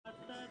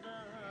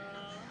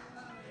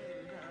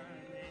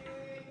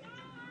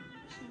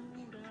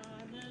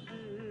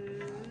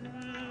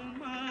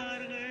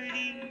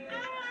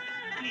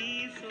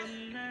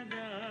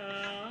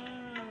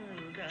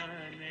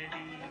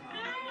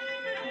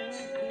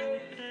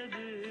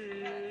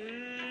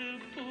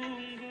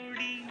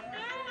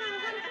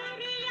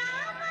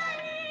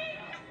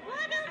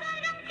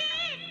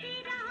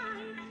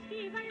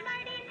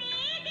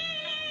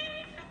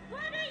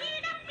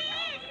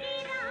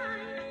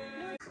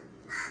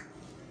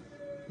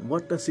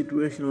What a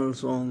situational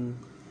song,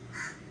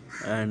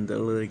 and the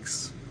lyrics.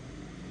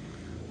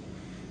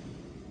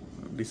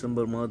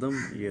 December மாதம்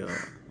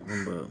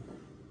ரொம்ப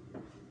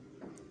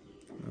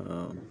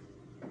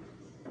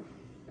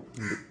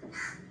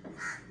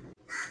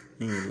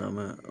நீங்கள்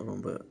இல்லாமல்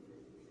ரொம்ப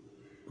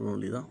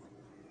லோன்லி தான்.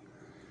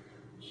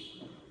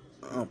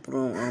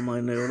 அப்புறம் ஆமாம்,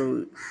 என்னோட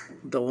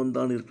தவம்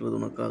தான் இருக்கிறது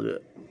உனக்காக.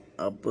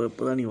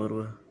 எப்போ தான் நீ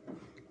வருவ?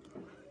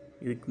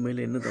 இதுக்கு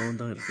மேலே என்ன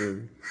தவம் தான்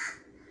இருக்கிறது?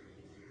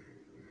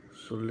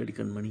 சொல்லடி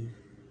கண்மணி.